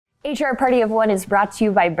HR Party of One is brought to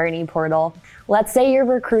you by Bernie Portal. Let's say you're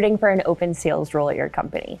recruiting for an open sales role at your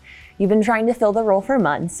company. You've been trying to fill the role for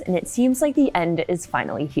months, and it seems like the end is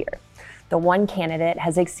finally here. The one candidate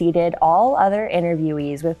has exceeded all other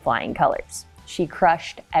interviewees with flying colors. She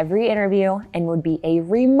crushed every interview and would be a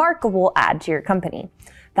remarkable add to your company.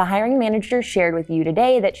 The hiring manager shared with you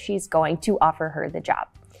today that she's going to offer her the job.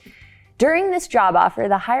 During this job offer,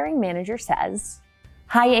 the hiring manager says,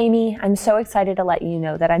 "Hi, Amy. I'm so excited to let you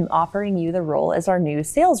know that I'm offering you the role as our new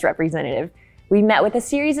sales representative. We met with a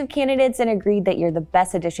series of candidates and agreed that you're the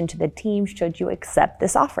best addition to the team should you accept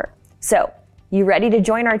this offer. So, you ready to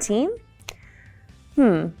join our team?"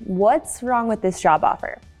 What's wrong with this job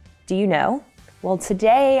offer? Do you know? Well,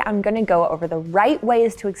 today I'm going to go over the right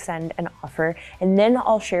ways to extend an offer, and then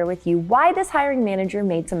I'll share with you why this hiring manager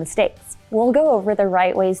made some mistakes. We'll go over the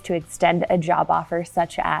right ways to extend a job offer,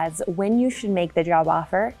 such as when you should make the job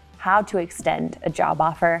offer, how to extend a job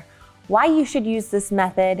offer, why you should use this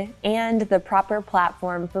method, and the proper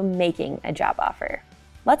platform for making a job offer.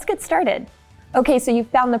 Let's get started. Okay, so you've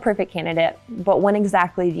found the perfect candidate, but when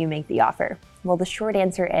exactly do you make the offer? Well, the short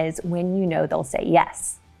answer is when you know they'll say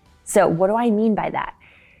yes. So what do I mean by that?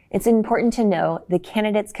 It's important to know the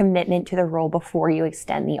candidate's commitment to the role before you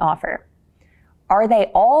extend the offer. Are they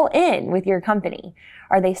all in with your company?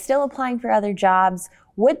 Are they still applying for other jobs?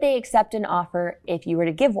 Would they accept an offer if you were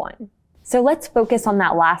to give one? So let's focus on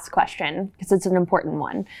that last question because it's an important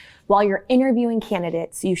one. While you're interviewing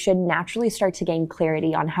candidates, you should naturally start to gain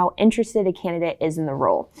clarity on how interested a candidate is in the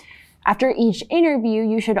role. After each interview,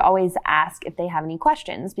 you should always ask if they have any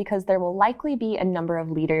questions because there will likely be a number of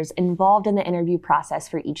leaders involved in the interview process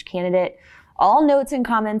for each candidate. All notes and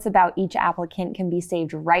comments about each applicant can be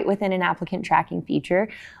saved right within an applicant tracking feature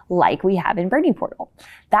like we have in Bernie Portal.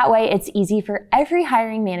 That way, it's easy for every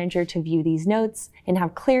hiring manager to view these notes and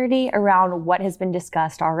have clarity around what has been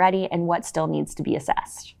discussed already and what still needs to be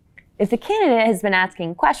assessed. If the candidate has been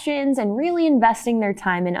asking questions and really investing their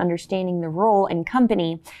time in understanding the role and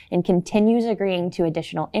company and continues agreeing to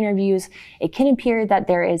additional interviews, it can appear that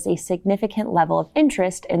there is a significant level of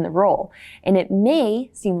interest in the role, and it may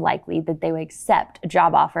seem likely that they would accept a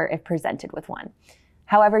job offer if presented with one.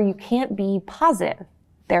 However, you can't be positive.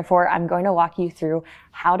 Therefore, I'm going to walk you through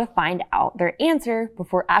how to find out their answer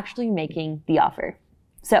before actually making the offer.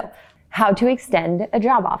 So, how to extend a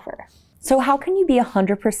job offer. So how can you be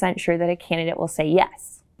 100% sure that a candidate will say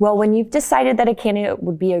yes? Well, when you've decided that a candidate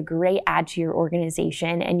would be a great add to your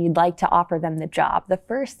organization and you'd like to offer them the job, the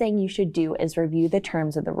first thing you should do is review the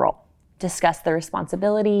terms of the role. Discuss the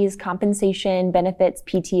responsibilities, compensation, benefits,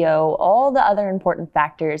 PTO, all the other important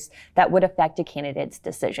factors that would affect a candidate's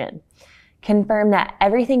decision. Confirm that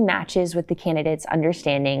everything matches with the candidate's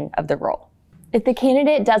understanding of the role. If the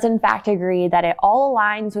candidate does in fact agree that it all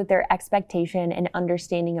aligns with their expectation and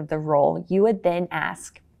understanding of the role, you would then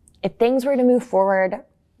ask, if things were to move forward,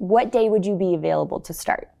 what day would you be available to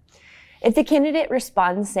start? If the candidate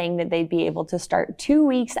responds saying that they'd be able to start 2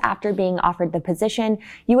 weeks after being offered the position,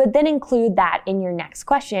 you would then include that in your next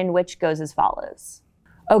question, which goes as follows.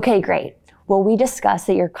 Okay, great. Well, we discussed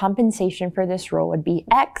that your compensation for this role would be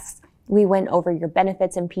X. We went over your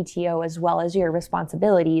benefits and PTO as well as your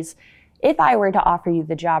responsibilities. If I were to offer you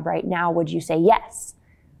the job right now, would you say yes?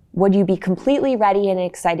 Would you be completely ready and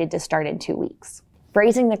excited to start in 2 weeks?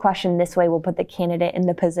 Phrasing the question this way will put the candidate in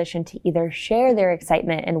the position to either share their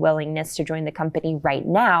excitement and willingness to join the company right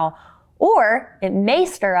now, or it may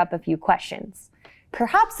stir up a few questions.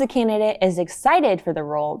 Perhaps the candidate is excited for the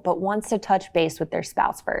role, but wants to touch base with their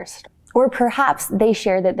spouse first. Or perhaps they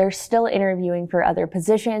share that they're still interviewing for other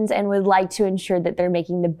positions and would like to ensure that they're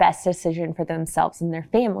making the best decision for themselves and their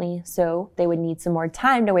family, so they would need some more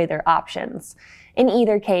time to weigh their options. In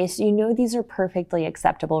either case, you know these are perfectly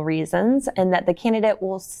acceptable reasons and that the candidate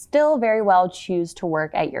will still very well choose to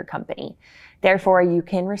work at your company. Therefore, you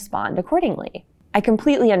can respond accordingly. I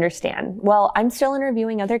completely understand. Well, I'm still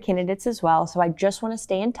interviewing other candidates as well, so I just want to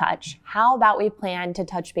stay in touch. How about we plan to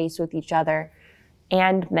touch base with each other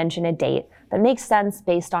and mention a date that makes sense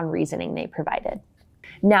based on reasoning they provided.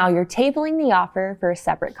 Now you're tabling the offer for a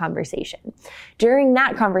separate conversation. During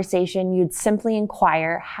that conversation, you'd simply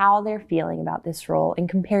inquire how they're feeling about this role in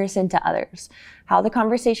comparison to others, how the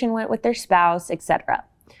conversation went with their spouse, etc.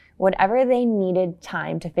 Whatever they needed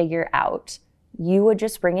time to figure out, you would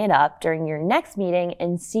just bring it up during your next meeting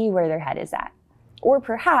and see where their head is at. Or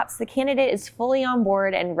perhaps the candidate is fully on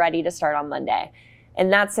board and ready to start on Monday. In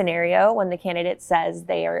that scenario, when the candidate says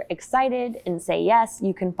they are excited and say yes,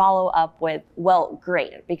 you can follow up with, well,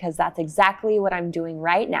 great, because that's exactly what I'm doing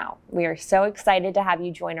right now. We are so excited to have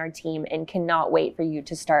you join our team and cannot wait for you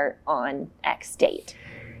to start on X date.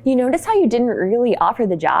 You notice how you didn't really offer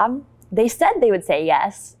the job? They said they would say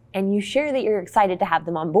yes, and you share that you're excited to have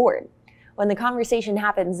them on board. When the conversation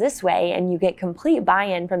happens this way and you get complete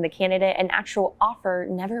buy-in from the candidate, an actual offer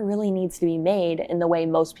never really needs to be made in the way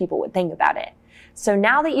most people would think about it. So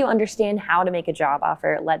now that you understand how to make a job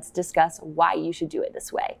offer, let's discuss why you should do it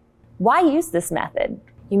this way. Why use this method?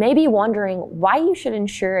 You may be wondering why you should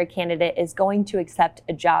ensure a candidate is going to accept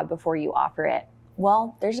a job before you offer it.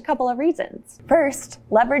 Well, there's a couple of reasons. First,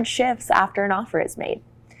 leverage shifts after an offer is made.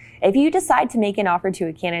 If you decide to make an offer to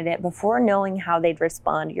a candidate before knowing how they'd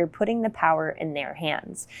respond, you're putting the power in their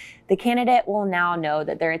hands. The candidate will now know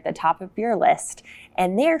that they're at the top of your list,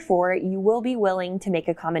 and therefore you will be willing to make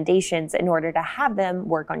accommodations in order to have them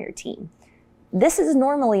work on your team. This is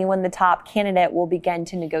normally when the top candidate will begin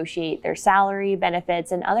to negotiate their salary,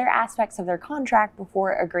 benefits, and other aspects of their contract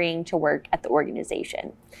before agreeing to work at the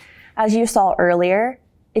organization. As you saw earlier,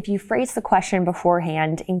 if you phrase the question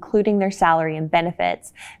beforehand, including their salary and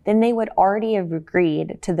benefits, then they would already have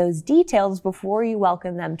agreed to those details before you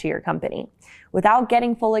welcome them to your company. Without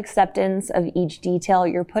getting full acceptance of each detail,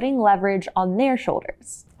 you're putting leverage on their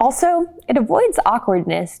shoulders. Also, it avoids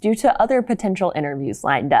awkwardness due to other potential interviews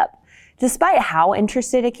lined up. Despite how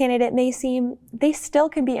interested a candidate may seem, they still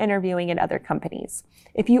can be interviewing at other companies.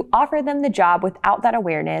 If you offer them the job without that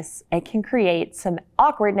awareness, it can create some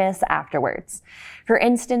awkwardness afterwards. For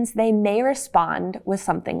instance, they may respond with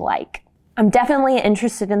something like, "I'm definitely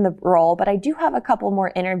interested in the role, but I do have a couple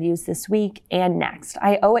more interviews this week and next.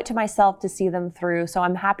 I owe it to myself to see them through, so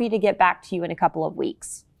I'm happy to get back to you in a couple of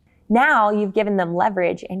weeks." Now you've given them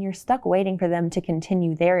leverage and you're stuck waiting for them to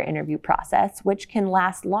continue their interview process, which can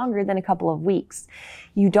last longer than a couple of weeks.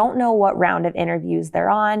 You don't know what round of interviews they're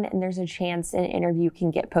on, and there's a chance an interview can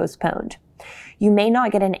get postponed. You may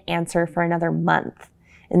not get an answer for another month.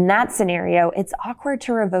 In that scenario, it's awkward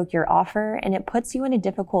to revoke your offer and it puts you in a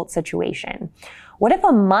difficult situation. What if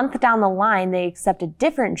a month down the line they accept a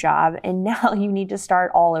different job and now you need to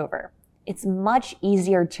start all over? It's much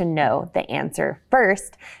easier to know the answer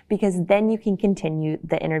first because then you can continue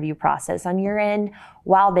the interview process on your end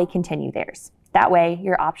while they continue theirs. That way,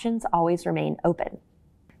 your options always remain open.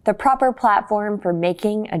 The proper platform for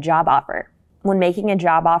making a job offer. When making a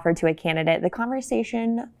job offer to a candidate, the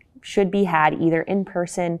conversation should be had either in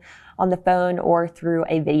person, on the phone, or through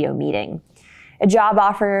a video meeting. A job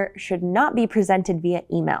offer should not be presented via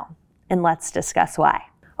email, and let's discuss why.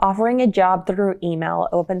 Offering a job through email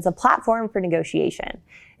opens a platform for negotiation.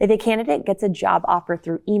 If a candidate gets a job offer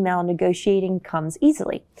through email, negotiating comes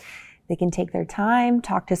easily. They can take their time,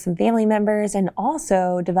 talk to some family members, and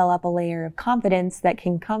also develop a layer of confidence that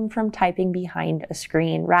can come from typing behind a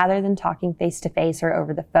screen rather than talking face-to-face or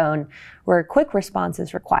over the phone, where a quick response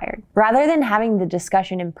is required. Rather than having the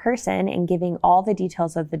discussion in person and giving all the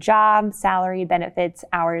details of the job, salary, benefits,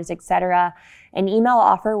 hours, etc., an email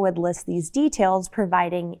offer would list these details,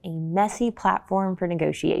 providing a messy platform for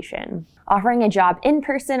negotiation. Offering a job in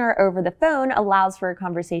person or over the phone allows for a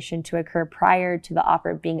conversation to occur prior to the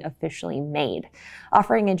offer being officially made.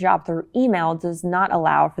 Offering a job through email does not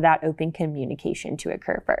allow for that open communication to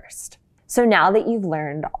occur first. So now that you've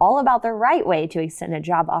learned all about the right way to extend a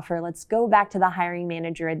job offer, let's go back to the hiring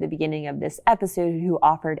manager at the beginning of this episode who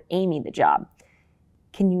offered Amy the job.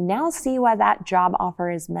 Can you now see why that job offer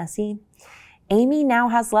is messy? Amy now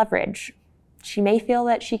has leverage. She may feel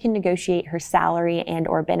that she can negotiate her salary and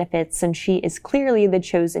or benefits since she is clearly the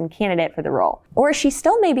chosen candidate for the role. Or she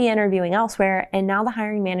still may be interviewing elsewhere, and now the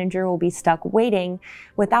hiring manager will be stuck waiting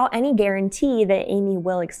without any guarantee that Amy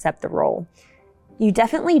will accept the role. You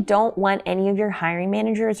definitely don't want any of your hiring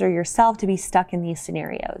managers or yourself to be stuck in these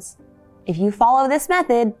scenarios. If you follow this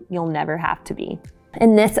method, you'll never have to be.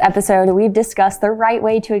 In this episode, we've discussed the right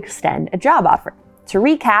way to extend a job offer. To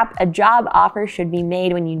recap, a job offer should be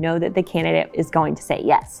made when you know that the candidate is going to say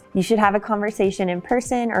yes. You should have a conversation in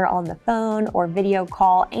person or on the phone or video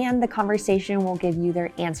call, and the conversation will give you their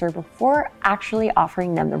answer before actually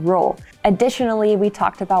offering them the role. Additionally, we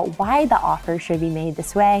talked about why the offer should be made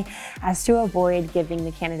this way, as to avoid giving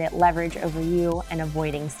the candidate leverage over you and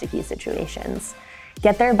avoiding sticky situations.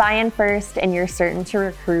 Get their buy-in first, and you're certain to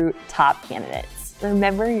recruit top candidates.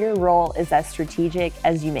 Remember, your role is as strategic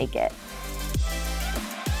as you make it.